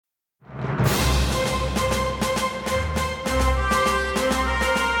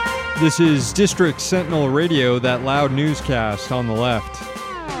This is District Sentinel Radio, that loud newscast on the left.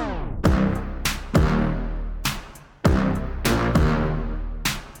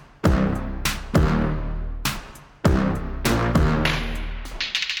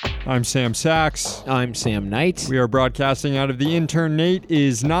 I'm Sam Sachs. I'm Sam Knight. We are broadcasting out of the Intern Nate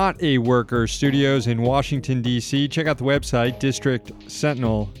is Not a Worker studios in Washington, D.C. Check out the website,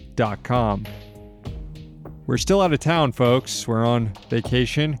 districtsentinel.com. We're still out of town, folks. We're on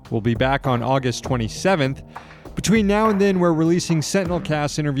vacation. We'll be back on August 27th. Between now and then, we're releasing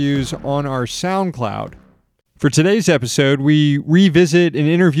SentinelCast interviews on our SoundCloud. For today's episode, we revisit an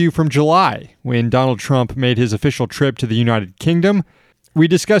interview from July when Donald Trump made his official trip to the United Kingdom. We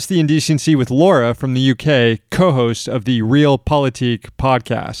discuss the indecency with Laura from the UK, co-host of the Realpolitik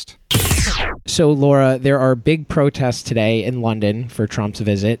podcast. So, Laura, there are big protests today in London for Trump's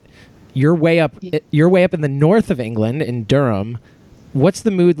visit. You're way up in the north of England, in Durham. What's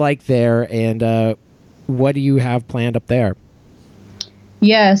the mood like there, and what do you have planned up there?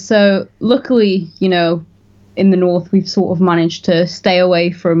 Yeah, so luckily, in the north, we've sort of managed to stay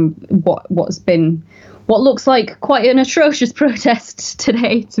away from what looks like quite an atrocious protest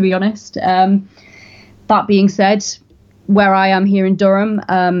today, to be honest. That being said, where I am here in Durham,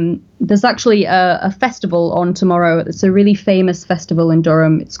 there's actually a festival on tomorrow. It's a really famous festival in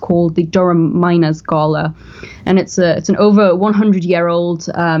Durham. It's called the Durham Miners Gala, and it's an over 100-year-old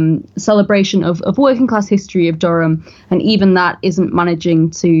celebration of working class history of Durham, and even that isn't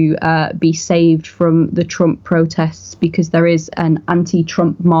managing to be saved from the Trump protests, because there is an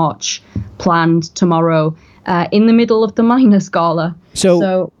anti-Trump march planned tomorrow in the middle of the Miners Gala.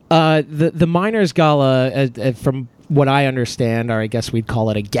 So the Miners Gala, from what I understand, or I guess we'd call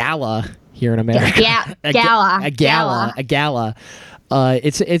it a gala here in America. A gala.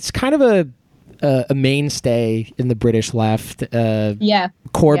 It's kind of a mainstay in the British left. Corbyn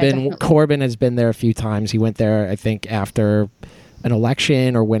has been there a few times. He went there, I think, after an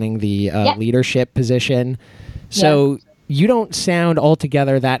election or winning the leadership position. So you don't sound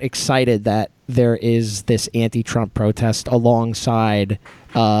altogether that excited that there is this anti-Trump protest alongside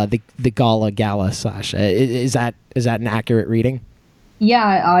the gala slash. Is that an accurate reading?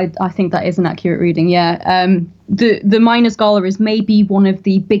 Yeah, I think that is an accurate reading. Yeah, the Miners Gala is maybe one of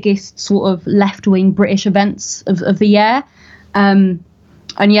the biggest sort of left-wing British events of the year.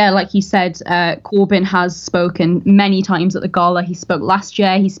 And yeah, like you said, Corbyn has spoken many times at the gala. He spoke last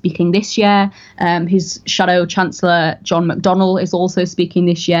year. He's speaking this year. His shadow chancellor, John McDonnell, is also speaking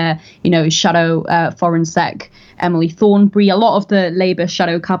this year. His shadow foreign sec, Emily Thornberry. A lot of the Labour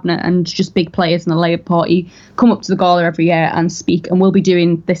shadow cabinet and just big players in the Labour Party come up to the gala every year and speak, and we'll be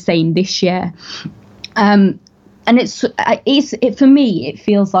doing the same this year. And for me, it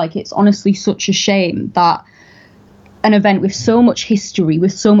feels like it's honestly such a shame that an event with so much history,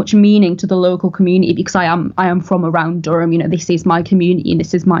 with so much meaning to the local community, because I am from around Durham, this is my community and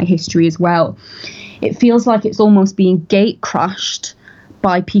this is my history as well. It feels like it's almost being gate crashed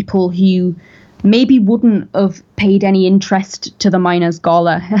by people who maybe wouldn't have paid any interest to the Miners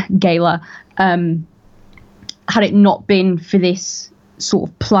Gala, had it not been for this sort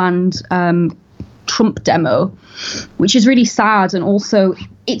of planned Trump demo, which is really sad. And also,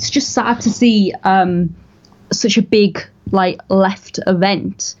 it's just sad to see such a big left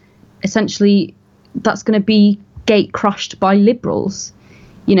event, essentially, that's going to be gate crushed by liberals.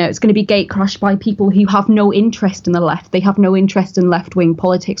 It's going to be gate crushed by people who have no interest in the left. They have no interest in left-wing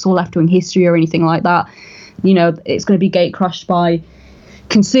politics or left-wing history or anything like that. It's going to be gate crushed by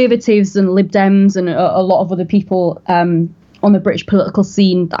conservatives and Lib Dems and a lot of other people on the British political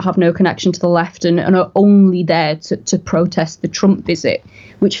scene that have no connection to the left and are only there to protest the Trump visit,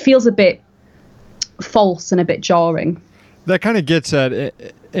 which feels a bit false and a bit jarring. That kind of gets at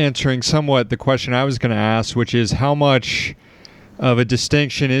answering somewhat the question I was going to ask, which is how much of a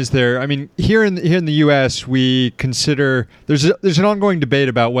distinction is there? I mean, here in the U.S., we consider there's an ongoing debate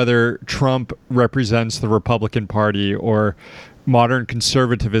about whether Trump represents the Republican Party or modern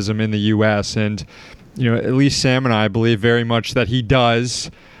conservatism in the U.S. And at least Sam and I believe very much that he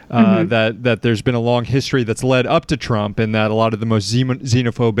does. That there's been a long history that's led up to Trump, and that a lot of the most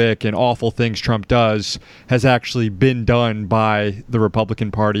xenophobic and awful things Trump does has actually been done by the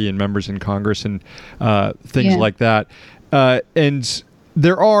Republican Party and members in Congress and things like that. And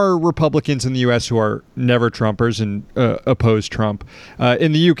there are Republicans in the U.S. who are never Trumpers and oppose Trump.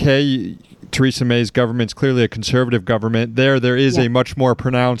 In the U.K., Theresa May's government's clearly a conservative government. There is a much more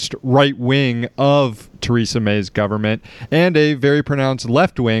pronounced right wing of Theresa May's government and a very pronounced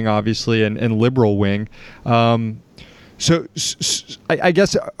left wing, obviously, and liberal wing. So, I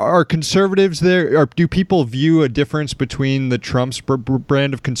guess, are conservatives there? Or do people view a difference between the Trump's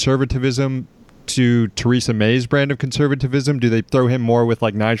brand of conservatism to Theresa May's brand of conservatism? Do they throw him more with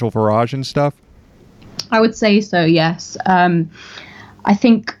like Nigel Farage and stuff? I would say so, yes. I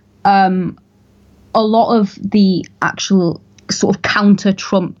think a lot of the actual sort of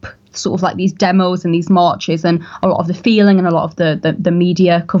counter-Trump, sort of like these demos and these marches, and a lot of the feeling and a lot of the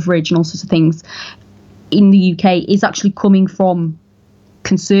media coverage and all sorts of things in the UK is actually coming from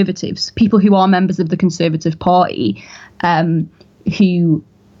conservatives, people who are members of the Conservative Party, who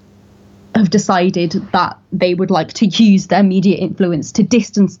have decided that they would like to use their media influence to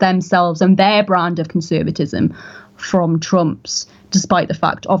distance themselves and their brand of conservatism from Trump's, despite the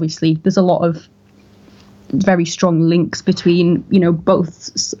fact, obviously, there's a lot of very strong links between, you know,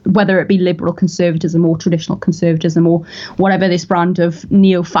 both, whether it be liberal conservatism or traditional conservatism or whatever this brand of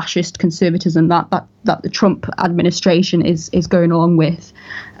neo-fascist conservatism that the Trump administration is going along with.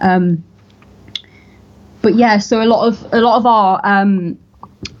 But yeah, so a lot of our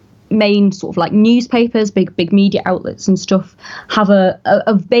main sort of like newspapers, big media outlets and stuff have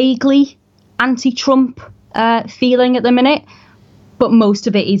a vaguely anti-Trump feeling at the minute, but most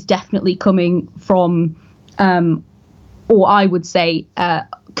of it is definitely coming from or I would say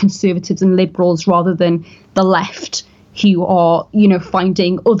conservatives and liberals rather than the left, who are, you know,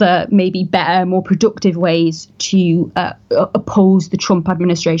 finding other maybe better, more productive ways to oppose the Trump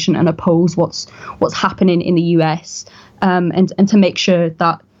administration and oppose what's happening in the US, and to make sure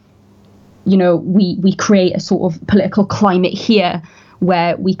that, you know, we create a sort of political climate here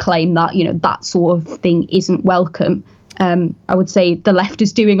where we claim that, you know, that sort of thing isn't welcome. I would say the left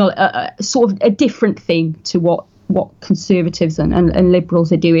is doing a sort of a different thing to what conservatives and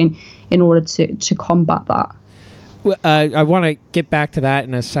liberals are doing in order to combat that. Well, I want to get back to that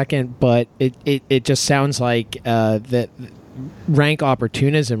in a second, but it just sounds like that rank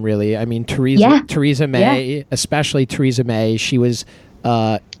opportunism, really. I mean, Theresa May, especially Theresa May, she was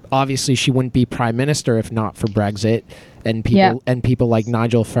obviously she wouldn't be prime minister if not for Brexit and people like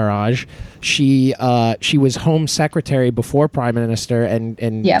Nigel Farage. She was Home Secretary before Prime Minister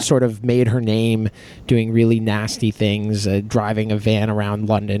and sort of made her name doing really nasty things, driving a van around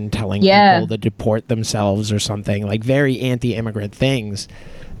London, telling people to deport themselves or something, like very anti-immigrant things.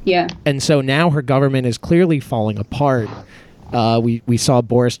 Yeah. And so now her government is clearly falling apart. We saw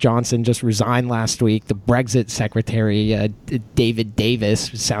Boris Johnson just resign last week. The Brexit secretary, David Davis,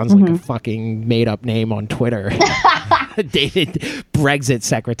 sounds like a fucking made-up name on Twitter. David Brexit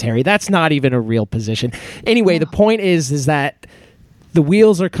secretary. That's not even a real position. Anyway, the point is that the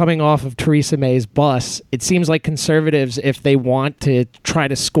wheels are coming off of Theresa May's bus. It seems like conservatives, if they want to try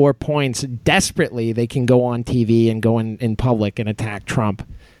to score points desperately, they can go on TV and go in public and attack Trump.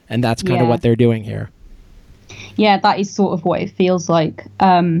 And that's kind of what they're doing here. Yeah, that is sort of what it feels like.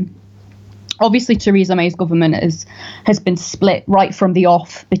 Obviously, Theresa May's government has been split right from the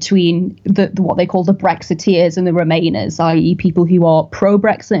off between the what they call the Brexiteers and the Remainers, i.e. people who are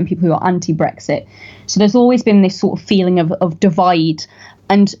pro-Brexit and people who are anti-Brexit. So there's always been this sort of feeling of divide.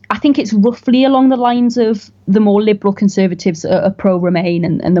 And I think it's roughly along the lines of the more liberal conservatives are pro-Remain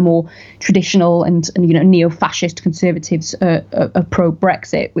and the more traditional and you know neo-fascist conservatives are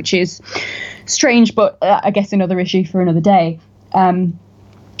pro-Brexit, which is strange, but I guess another issue for another day.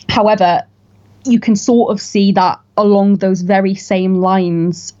 However, you can sort of see that along those very same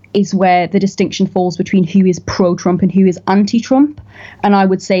lines is where the distinction falls between who is pro-Trump and who is anti-Trump. And I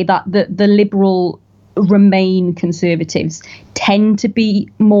would say that the liberal Remain conservatives tend to be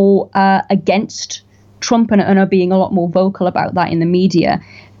more against Trump and are being a lot more vocal about that in the media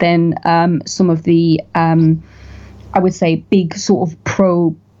than some of the, I would say, big sort of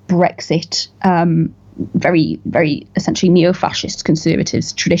pro-Brexit, very, very essentially neo-fascist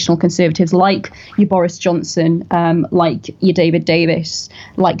conservatives, traditional conservatives like your Boris Johnson, like your David Davis,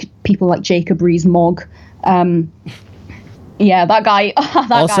 like people like Jacob Rees-Mogg. Yeah, that guy.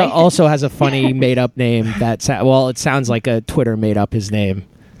 Also has a funny made-up name. It sounds like a Twitter made up his name.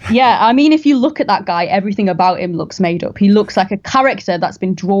 Yeah, I mean, if you look at that guy, everything about him looks made up. He looks like a character that's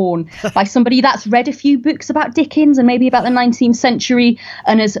been drawn by somebody that's read a few books about Dickens and maybe about the 19th century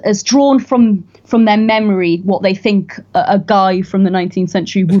and has drawn from their memory what they think a guy from the 19th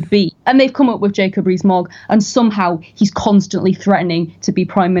century would be. And they've come up with Jacob Rees-Mogg, and somehow he's constantly threatening to be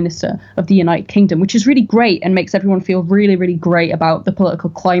Prime Minister of the United Kingdom, which is really great and makes everyone feel really, really great about the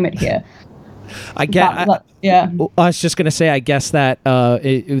political climate here. I was just going to say, I guess that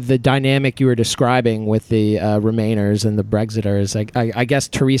the dynamic you were describing with the Remainers and the Brexiters, I guess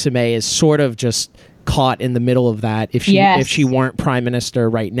Theresa May is sort of just caught in the middle of that. If she weren't prime minister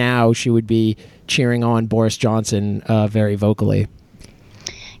right now, she would be cheering on Boris Johnson very vocally.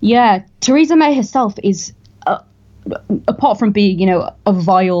 Yeah, Theresa May herself is, apart from being, a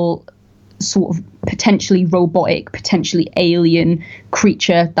vile, sort of potentially robotic, potentially alien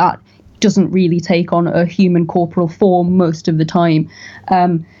creature that doesn't really take on a human corporal form most of the time,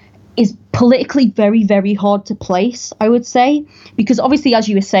 is politically very, very hard to place, I would say. Because obviously, as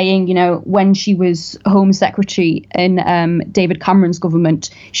you were saying, when she was Home Secretary in David Cameron's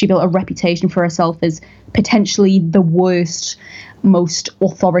government, she built a reputation for herself as potentially the worst, most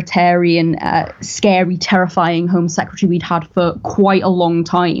authoritarian, scary, terrifying Home Secretary we'd had for quite a long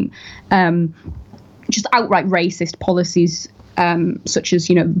time. Just outright racist policies, such as,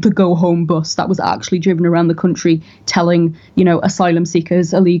 the Go Home bus that was actually driven around the country telling, asylum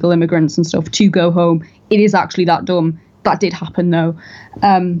seekers, illegal immigrants and stuff to go home. It is actually that dumb. That did happen, though.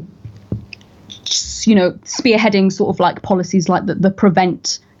 Spearheading sort of like policies like the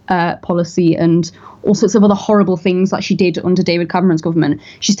Prevent policy and all sorts of other horrible things that she did under David Cameron's government.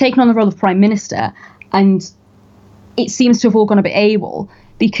 She's taken on the role of Prime Minister, and it seems to have all gone a bit AWOL,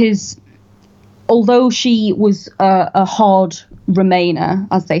 because although she was a hard Remainer,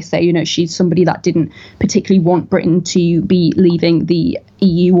 as they say, she's somebody that didn't particularly want Britain to be leaving the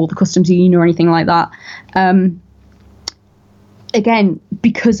EU or the customs union or anything like that. Again,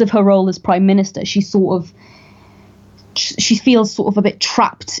 because of her role as Prime Minister, she feels sort of a bit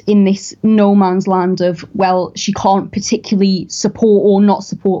trapped in this no man's land of, well, she can't particularly support or not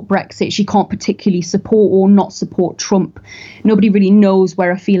support Brexit. She can't particularly support or not support Trump. Nobody really knows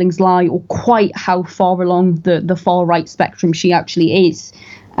where her feelings lie or quite how far along the far right spectrum she actually is.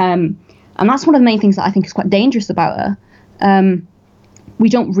 And that's one of the main things that I think is quite dangerous about her. We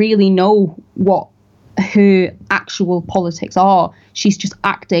don't really know what her actual politics are. She's just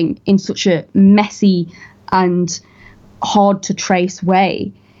acting in such a messy and hard to trace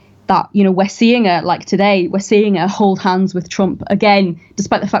way that, we're seeing her, like today, we're seeing her hold hands with Trump again,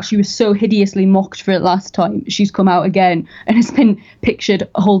 despite the fact she was so hideously mocked for it last time. She's come out again and has been pictured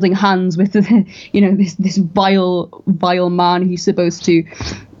holding hands with, this vile man who's supposed to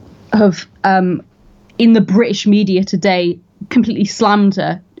have, in the British media today, completely slammed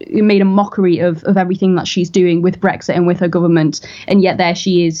her, made a mockery of everything that she's doing with Brexit and with her government, and yet there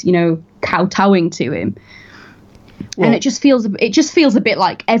she is, kowtowing to him. Well, and it just feels a bit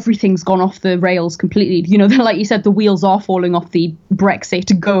like everything's gone off the rails completely. Like you said, the wheels are falling off the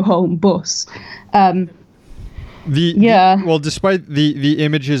Brexit go home bus. Despite the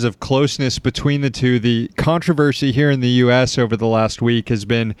images of closeness between the two, the controversy here in the U.S. over the last week has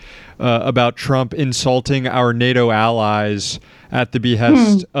been about Trump insulting our NATO allies at the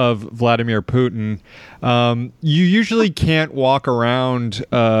behest of Vladimir Putin. You usually can't walk around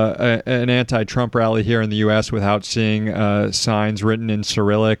an anti-Trump rally here in the U.S. without seeing signs written in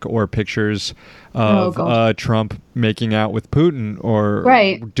Cyrillic or pictures of Trump making out with Putin or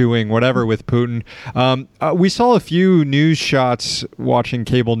doing whatever with Putin. We saw a few news shots watching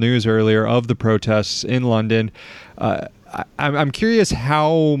cable news earlier of the protests in London. I'm curious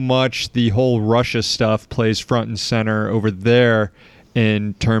how much the whole Russia stuff plays front and center over there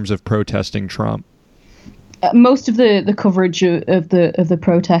in terms of protesting Trump. Most of the coverage of the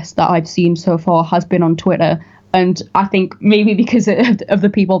protests that I've seen so far has been on Twitter, and I think maybe because of the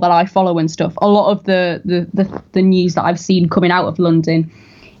people that I follow and stuff, a lot of the news that I've seen coming out of London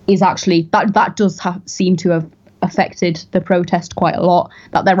is actually that does seem to have affected the protest quite a lot,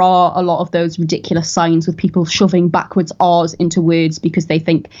 that there are a lot of those ridiculous signs with people shoving backwards R's into words because they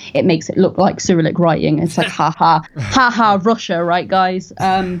think it makes it look like Cyrillic writing. It's like, ha Russia, right, guys?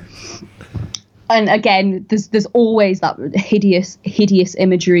 And again, there's always that hideous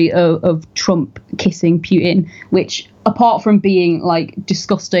imagery of Trump kissing Putin, which, apart from being like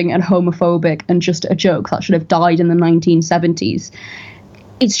disgusting and homophobic and just a joke that should have died in the 1970s,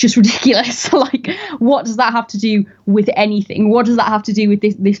 it's just ridiculous. Like, what does that have to do with anything? What does that have to do with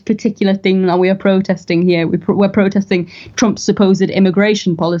this particular thing that we are protesting here? We're protesting Trump's supposed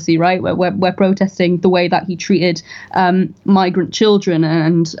immigration policy, right? We're protesting the way that he treated migrant children,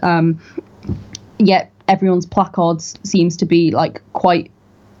 and yet everyone's placards seems to be like quite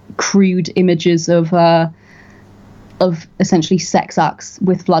crude images of essentially sex acts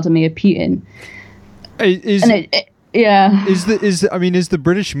with Vladimir Putin. Yeah. Is the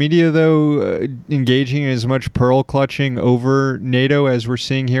British media though engaging in as much pearl clutching over NATO as we're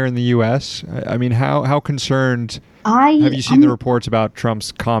seeing here in the U.S.? I mean, how concerned have you seen the reports about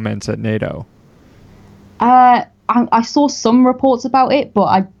Trump's comments at NATO? I saw some reports about it, but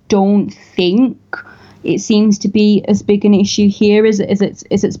I don't think it seems to be as big an issue here as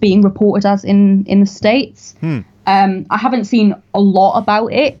it's being reported as in the States. I haven't seen a lot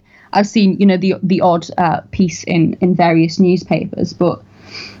about it. I've seen, the odd piece in various newspapers, but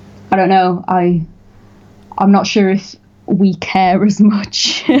I don't know. I'm not sure if we care as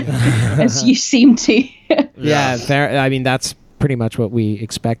much as you seem to. Yeah, fair. I mean, that's pretty much what we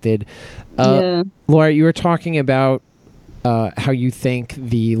expected. Laura, you were talking about how you think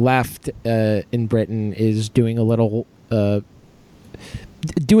the left in Britain is doing a little,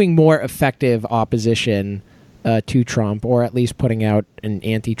 doing more effective opposition to Trump, or at least putting out an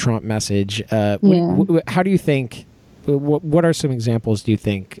anti-Trump message. How do you think? What are some examples, do you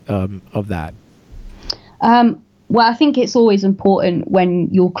think, of that? Well, I think it's always important when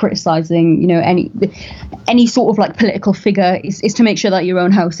you're criticizing, any sort of like political figure is to make sure that your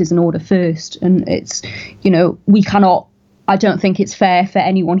own house is in order first. And it's, we cannot. I don't think it's fair for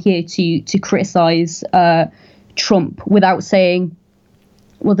anyone here to criticize Trump without saying,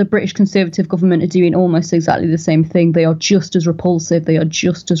 well, the British Conservative government are doing almost exactly the same thing. They are just as repulsive. They are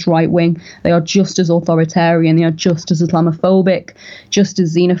just as right-wing. They are just as authoritarian. They are just as Islamophobic, just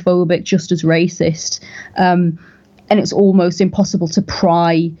as xenophobic, just as racist. And it's almost impossible to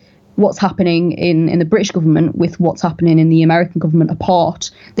pry what's happening in the British government with what's happening in the American government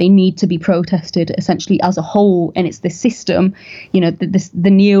apart. They need to be protested essentially as a whole. And it's the system, the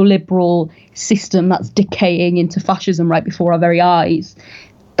neoliberal system that's decaying into fascism right before our very eyes.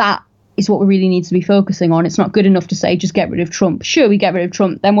 That is what we really need to be focusing on. It's not good enough to say, just get rid of Trump. Sure, we get rid of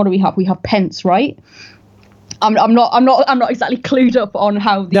Trump. Then what do we have? We have Pence, right? I'm not exactly clued up on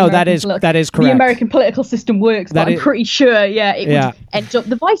how that is correct. The American political system works, but I'm pretty sure, would end up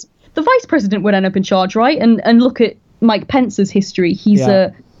the vice president would end up in charge, right? And look at Mike Pence's history. He's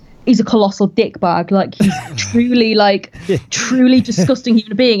a colossal dickbag. Like, he's truly disgusting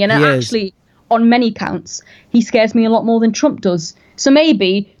human being, and actually, on many counts, he scares me a lot more than Trump does. So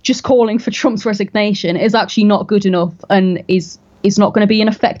maybe just calling for Trump's resignation is actually not good enough, and is not going to be an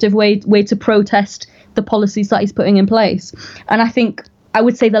effective way to protest the policies that he's putting in place. And I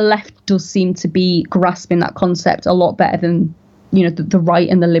would say the left does seem to be grasping that concept a lot better than the right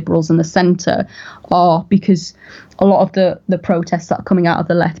and the liberals and the centre are, because a lot of the protests that are coming out of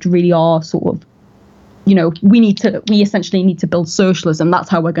the left really are sort of, we essentially need to build socialism. That's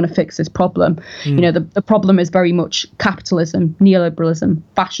how we're going to fix this problem. The problem is very much capitalism, neoliberalism,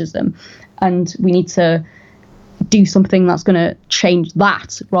 fascism, and we need to do something that's going to change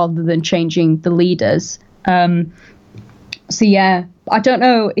that rather than changing the leaders. I don't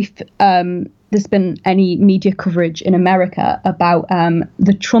know if there's been any media coverage in America about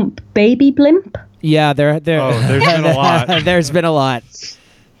the Trump baby blimp. Yeah, there's been a lot. There's been a lot.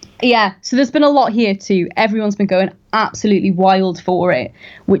 Yeah, so there's been a lot here too. Everyone's been going absolutely wild for it,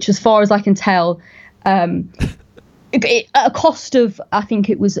 which, as far as I can tell, at a cost of, I think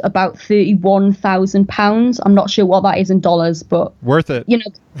it was about £31,000. I'm not sure what that is in dollars, but worth it.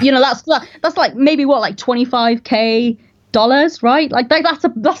 That's like maybe like $25,000, right? Like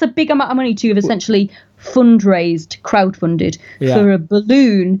that's a big amount of money to have essentially crowdfunded for a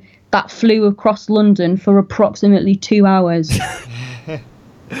balloon that flew across London for approximately 2 hours.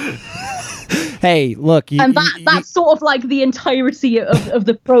 Hey, look, that's sort of like the entirety of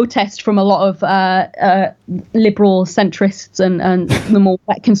the protest from a lot of liberal centrists and the more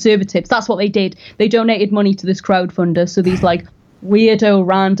conservatives. That's what they did. They donated money to this crowdfunder, so these like weirdo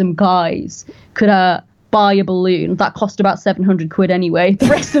random guys could buy a balloon that cost about 700 quid anyway. The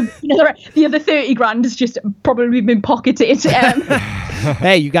rest of the other 30 grand has just probably been pocketed.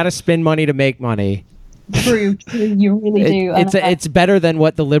 Hey, you got to spend money to make money. True, you really do. It's better than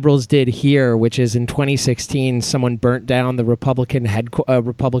what the liberals did here, which is in 2016, someone burnt down the Republican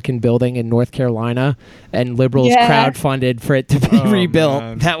building in North Carolina, and liberals crowdfunded for it to be rebuilt.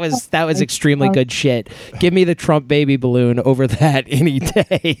 Man. That was extremely good shit. Give me the Trump baby balloon over that any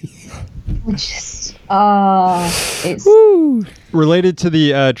day. Just it's related to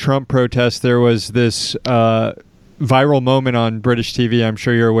the Trump protest. There was this viral moment on British TV, I'm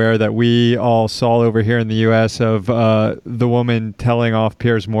sure you're aware, that we all saw over here in the US of the woman telling off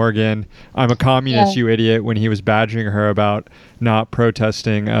Piers Morgan, "I'm a communist, you idiot," when he was badgering her about not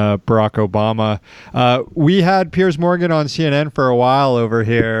protesting Barack Obama. We had Piers Morgan on CNN for a while over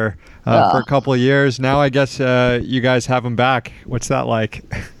here for a couple of years. Now I guess you guys have him back. What's that like?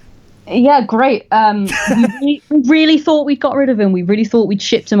 Yeah, great. We really thought we'd got rid of him. We really thought we'd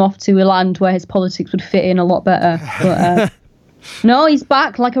shipped him off to a land where his politics would fit in a lot better. But no, he's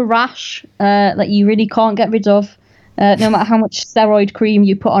back like a rash that you really can't get rid of. No matter how much steroid cream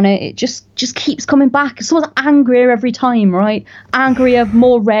you put on it, it just keeps coming back. It's sort of angrier every time, right? Angrier,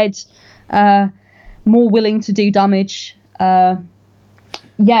 more red. more willing to do damage.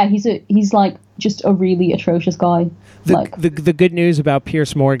 Yeah, he's like just a really atrocious guy. The good news about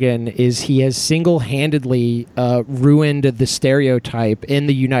Piers Morgan is he has single-handedly ruined the stereotype in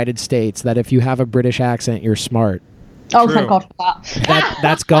the United States that if you have a British accent, you're smart. Oh, thank God for that.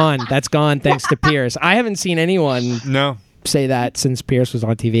 That's gone. That's gone thanks to Piers. I haven't seen anyone say that since Piers was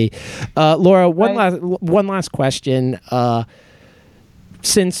on TV. Laura, one last question.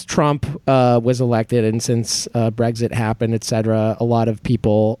 Since Trump was elected and since Brexit happened, etc., a lot of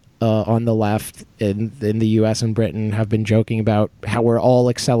people on the left in the U.S. and Britain have been joking about how we're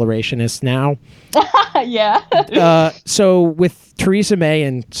all accelerationists now. Yeah. So with Theresa May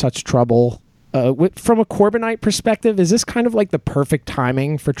in such trouble, from a Corbynite perspective, is this kind of like the perfect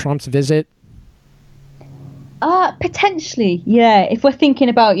timing for Trump's visit? Potentially, yeah. If we're thinking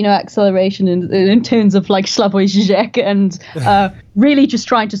about, acceleration in terms of like Slavoj Žižek and really just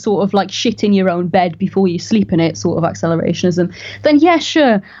trying to sort of like shit in your own bed before you sleep in it, sort of accelerationism, then yeah,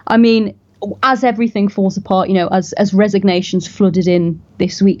 sure. I mean, as everything falls apart, as resignations flooded in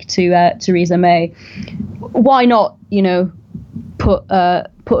this week to Theresa May, why not, put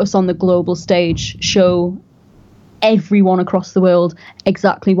us on the global stage, show everyone across the world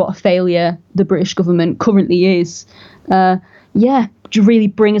exactly what a failure the British government currently is. To really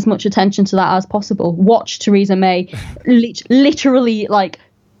bring as much attention to that as possible. Watch Theresa May literally like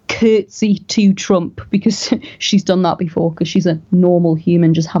curtsy to Trump because she's done that before, because she's a normal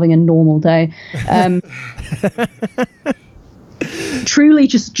human just having a normal day. Truly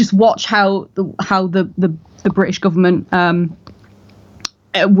just watch how the British government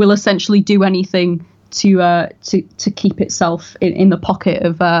will essentially do anything to keep itself in the pocket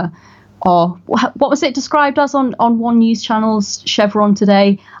of what was it described as on one news channel's Chevron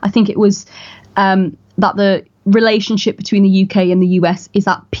today? I think it was that the relationship between the UK and the US is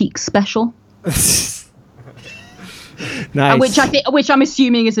at peak special. Nice. Which I'm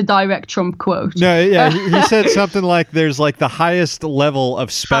assuming is a direct Trump quote. No, yeah, he said something like there's like the highest level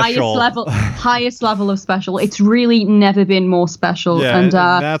of special. Highest level of special. It's really never been more special. Yeah, and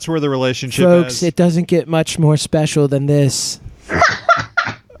that's where the relationship folks, is. it doesn't get much more special than this.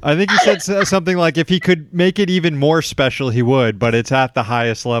 I think he said something like if he could make it even more special, he would, but it's at the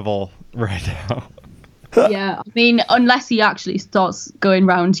highest level right now. Yeah, I mean, unless he actually starts going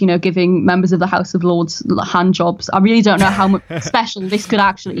around, giving members of the House of Lords hand jobs, I really don't know how much special this could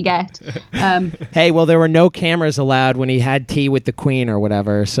actually get. Hey, well, there were no cameras allowed when he had tea with the Queen or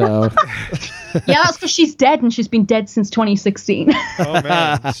whatever, so... Yeah, that's because she's dead, and she's been dead since 2016. Oh,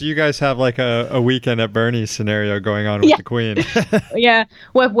 man. So you guys have like a weekend at Bernie's scenario going on with the Queen. Yeah,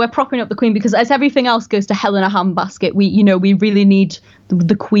 we're propping up the Queen because as everything else goes to hell in a handbasket, we really need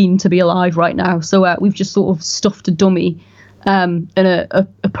the Queen to be alive right now. So we've just sort of stuffed a dummy and a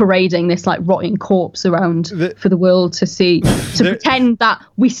parading this like rotting corpse around for the world to see, to pretend that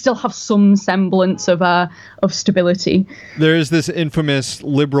we still have some semblance of stability. There is this infamous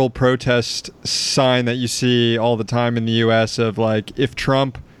liberal protest sign that you see all the time in the U.S. of like, if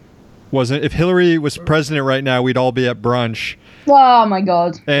Hillary was president right now, we'd all be at brunch. Oh my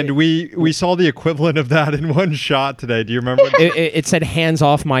God! And we saw the equivalent of that in one shot today. Do you remember? It said "Hands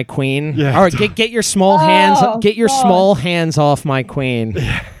off my queen." Yeah. All right, get your small hands. Get your small hands off my queen.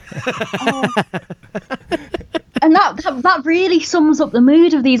 And that really sums up the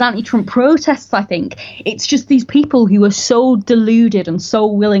mood of these anti-Trump protests, I think. It's just these people who are so deluded and so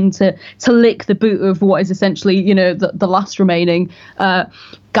willing to lick the boot of what is essentially, the last remaining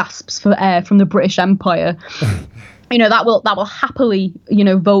gasps for air from the British Empire. That will happily,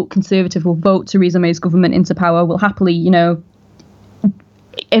 vote Conservative, will vote Theresa May's government into power, will happily,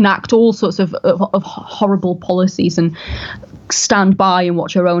 enact all sorts of horrible policies and stand by and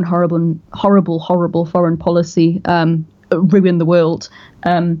watch our own horrible foreign policy ruin the world.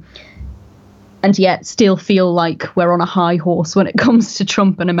 And yet still feel like we're on a high horse when it comes to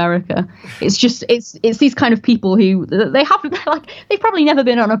Trump and America. It's just it's these kind of people who they've probably never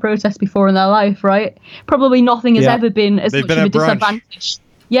been on a protest before in their life, right? Probably nothing has ever been as much of a disadvantage.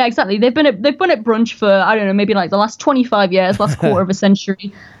 Yeah, exactly. They've been at brunch for, I don't know, maybe like the last 25 years, last quarter of a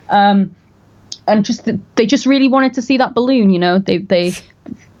century, and they just really wanted to see that balloon.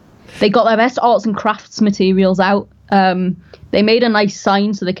 They got their best arts and crafts materials out. They made a nice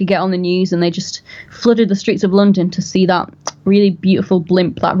sign so they could get on the news, and they just flooded the streets of London to see that really beautiful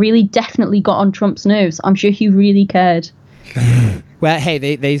blimp that really definitely got on Trump's nerves. I'm sure he really cared. Well, hey,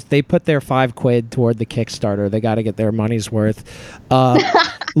 they put their £5 toward the Kickstarter. They got to get their money's worth.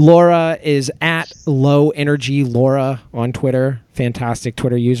 Laura is at Low Energy Laura on Twitter. Fantastic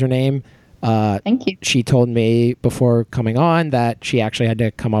Twitter username. Thank you. She told me before coming on that she actually had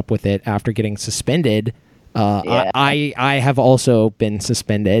to come up with it after getting suspended. I have also been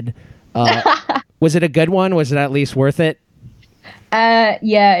suspended. Was it a good one? Was it at least worth it?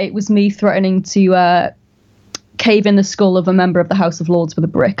 Yeah, it was me threatening to cave in the skull of a member of the House of Lords with a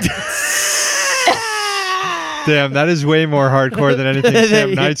brick. Damn, that is way more hardcore than anything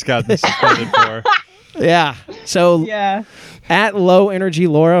Sam Knight's gotten suspended for. Yeah. So Yeah. at Low Energy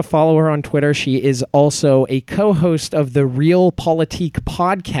Laura, follow her on Twitter. She is also a co-host of the Real Politique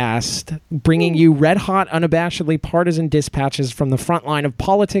podcast, bringing you red hot, unabashedly partisan dispatches from the front line of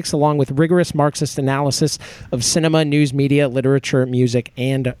politics, along with rigorous Marxist analysis of cinema, news, media, literature, music,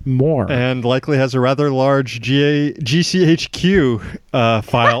 and more. And likely has a rather large GCHQ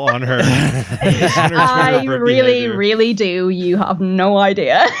file on her. I really do. You have no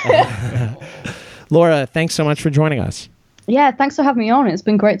idea. Laura, thanks so much for joining us. Yeah, thanks for having me on. It's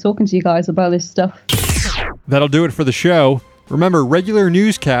been great talking to you guys about this stuff. That'll do it for the show. Remember, regular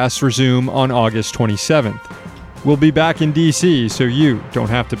newscasts resume on August 27th. We'll be back in DC, so you don't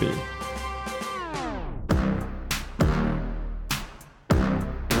have to be.